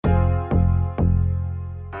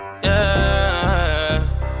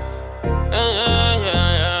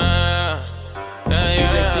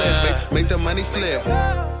money flip.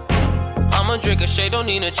 I'ma drink a shade, don't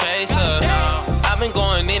need a chaser. I've been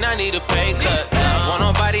going in, I need a pay cut. Won't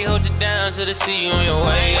nobody hold you down till they see you on your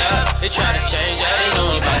way up. They try to change ya, they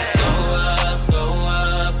know we about to go up, go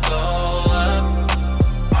up, go up.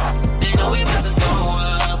 They know we about to go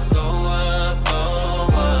up, go up, go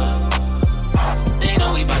up. They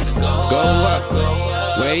know we about to go up, go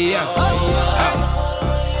up, way up.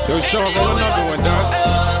 Yo, Sean, roll another one, dog.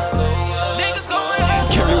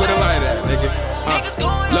 Carry with a light at, nigga.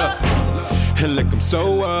 Look. And look, I'm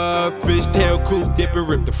so up. Fishtail cool, dip and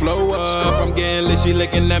rip the flow up. I'm getting lit, she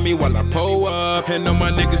looking at me while I pull up. And all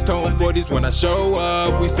my niggas toting 40s when I show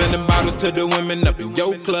up. We sending bottles to the women up in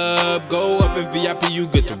your club. Go up in VIP, you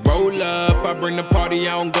get to roll up. I bring the party,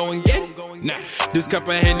 I don't go and get it. Nah, this cup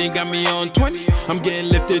of Henny got me on 20. I'm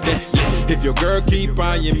getting lifted in. If your girl keep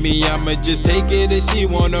eyeing me, I'ma just take it if she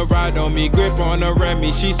wanna ride on me. Grip on her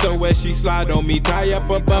Remy, she so wet, she slide on me. Tie up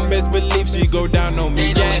a bum, best believe she go down on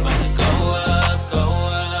me. They know we about to go up, go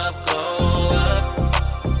up, go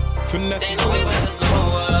up. Finesse. They know we about to go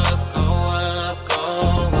up, go up, go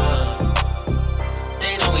up.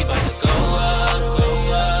 They know we about to go up, go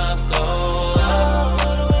up, go up.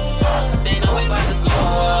 They know we about to go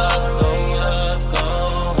up, go up, go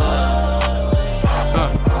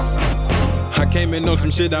up. I came in on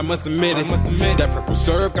some shit, I must admit it. That purple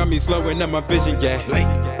syrup got me slowing up my vision, yeah.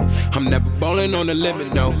 I'm never ballin' on the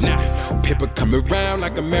limit, no. Paper come around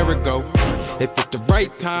like a merry-go. If it's the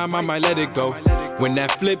right time, I might let it go. When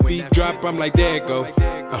that flip beat drop, I'm like, there it go.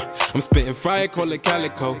 I'm spitting fire, call it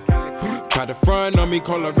calico. Try to front on me,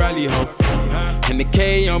 call a rally ho. And the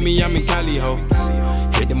K on me, I'm in Cali ho.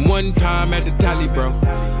 Hit him one time at the tally, bro.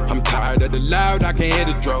 I'm tired of the loud, I can't hear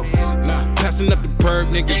the dro. Passing up the perk,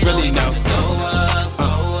 niggas really know. Go up, go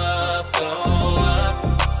up, go up.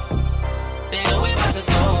 They know we about to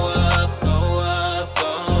go up, go up, go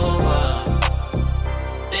up.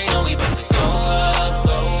 They know we about to go up,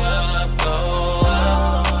 go up, go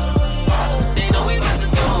up. They know we about to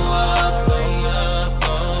go up, go up,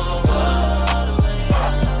 go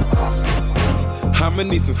up. I'ma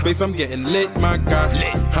need some space, I'm getting lit, my guy.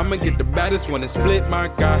 I'ma get the baddest one and split, my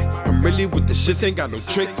guy. I'm really with the shits, ain't got no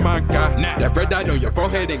tricks, my guy. That red dot on your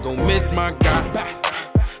forehead ain't gon' miss, my guy.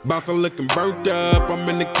 Bouncing looking burnt up, I'm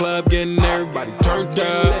in the club getting everybody turned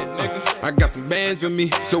up. I got some bands with me,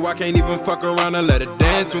 so I can't even fuck around and let her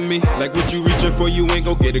dance with me. Like what you reaching for, you ain't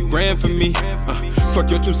gon' get a grand for me. Fuck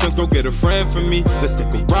your 2 cents, go get a friend for me. Let's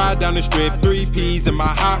take a ride down the strip, 3 P's in my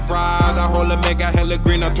hot rod. I hold a mega hella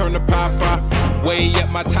green, I turn the pop off. Way up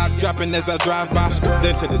my top dropping as I drive by.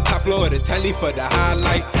 Then to the top floor of the telly for the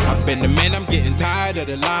highlight. I've been the man, I'm getting tired of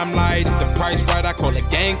the limelight. If the price right, I call a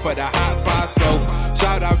gang for the hot five. So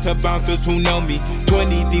shout out to bouncers who know me.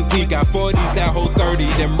 20 deep, we got 40s, that whole 30.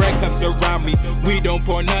 Them red cups around me. We don't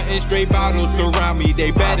pour nothing, straight bottles surround me.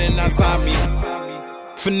 They better not sign me.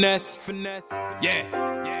 Finesse, yeah.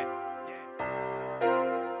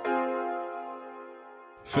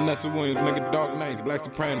 Finesser Williams, nigga, Dark Knights, Black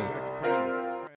Sopranos.